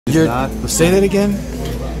Say that again?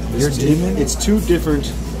 Your demon? It's two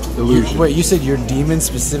different illusions. Wait, you said your demon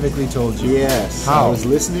specifically told you? Yes. How? I was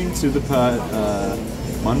listening to the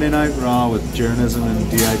Monday Night Raw with Journism and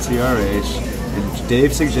DITRH, and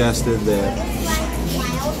Dave suggested that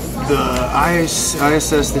the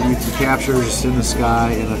ISS that you capture is in the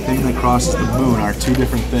sky and the thing that crosses the moon are two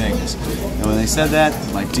different things. And when they said that,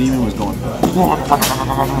 my demon was going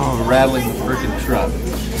rattling the freaking truck.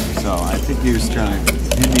 So I think he was trying to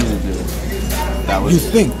hit me into it. That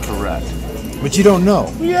was correct. But you don't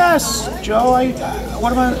know. Yes, Joe.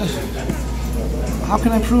 What am I? How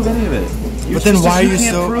can I prove any of it? But then why are you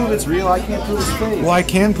can't prove it's real. I can't prove it's fake. Well, I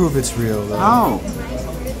can prove it's real, though. How?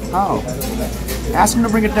 Ask them to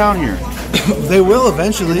bring it down here. They will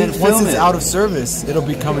eventually. Once it's it. out of service, it'll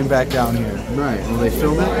be coming back down here. Right. Will they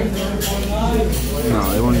film it?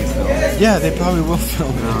 No, they won't even film it. Yeah, they probably will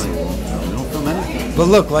film it. No, they don't film anything. But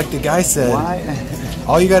look, like the guy said, Why?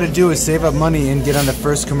 all you got to do is save up money and get on the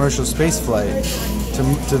first commercial space flight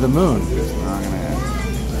to the moon. Not gonna happen.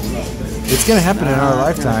 It's going to happen in our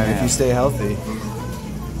lifetime if you stay healthy.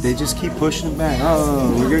 They just keep pushing it back.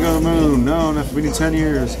 Oh, we're gonna go to the moon. No, we need 10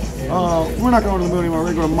 years. Oh, we're not going to the moon anymore.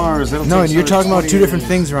 We're going to Mars. No, and you're talking about two different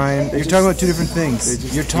things, Ryan. You're talking about two different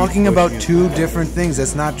things. You're talking about two different things.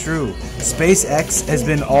 That's not true. SpaceX has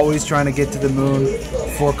been always trying to get to the moon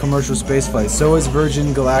for commercial space flights. So is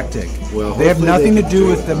Virgin Galactic. Well, they have nothing to do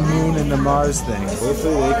with the moon and the Mars thing.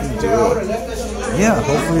 Hopefully they can do it. Yeah,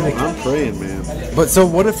 hopefully they can. I'm praying, man. But so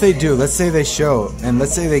what if they do? Let's say they show, and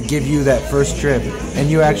let's say they give you that first trip, and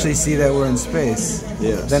you actually see that we're in space.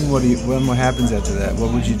 Yes. Then what happens after that?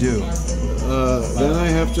 What would you do? Then I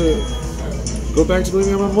have to go back to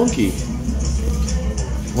believing I'm a monkey.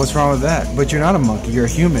 What's wrong with that? But you're not a monkey. You're a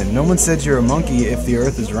human. No one said you're a monkey if the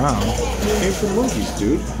Earth is round. I came from monkeys,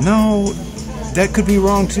 dude. No, that could be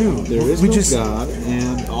wrong too. There is no God,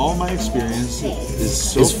 and all my experience is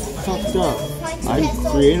so fucked up. I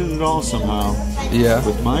created it all somehow. Yeah.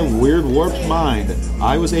 With my weird warped mind,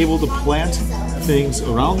 I was able to plant things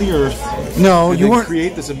around the Earth. No, you weren't.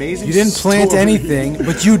 Create this amazing. You didn't plant story. anything,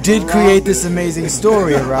 but you did create this amazing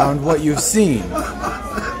story around what you've seen.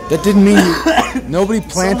 That didn't mean nobody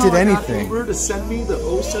planted anything. I got Uber to send me the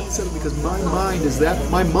 077 because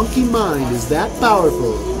my monkey mind is that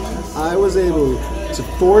powerful. I was able to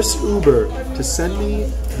force Uber to send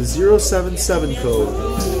me the 077 code.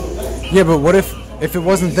 Yeah, but what if it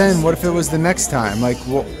wasn't then? What if it was the next time? Like,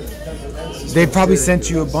 well, they probably sent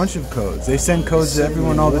you a bunch of codes. They send codes to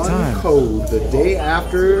everyone all the time. Code the day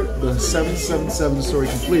after the 777 story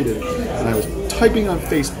completed, and I was typing on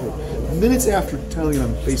Facebook. Minutes after telling it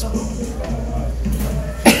on Facebook.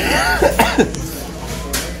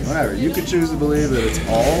 Whatever. You could choose to believe that it's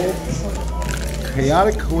all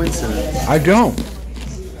chaotic coincidence. I don't.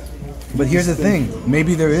 But here's the thing.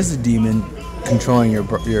 Maybe there is a demon controlling your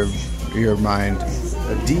mind.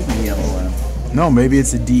 A D-E-M-O-N. No, maybe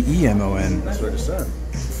it's a D-E-M-O-N. That's what I just said.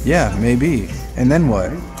 Yeah, maybe. And then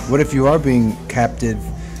what? What if you are being captive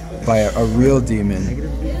by a real demon?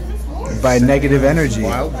 By negative energy.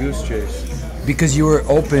 Wild goose chase. Because you were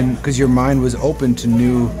open, because your mind was open to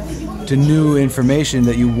new information,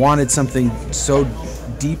 that you wanted something so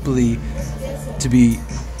deeply to be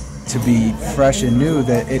fresh and new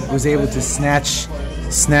that it was able to snatch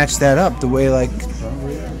that up the way like.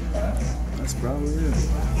 That's probably it.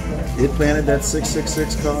 It planted that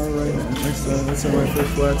 666 car right next to that's on my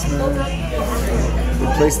first flats now.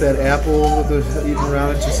 Replaced that apple with the eating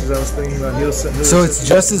around it just as I was thinking about. So it's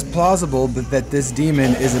just as plausible that this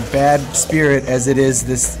demon is a bad spirit as it is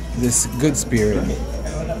this good spirit.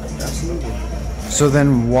 Absolutely. So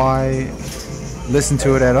then why listen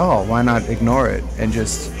to it at all? Why not ignore it and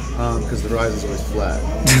just? Because the rise is always flat.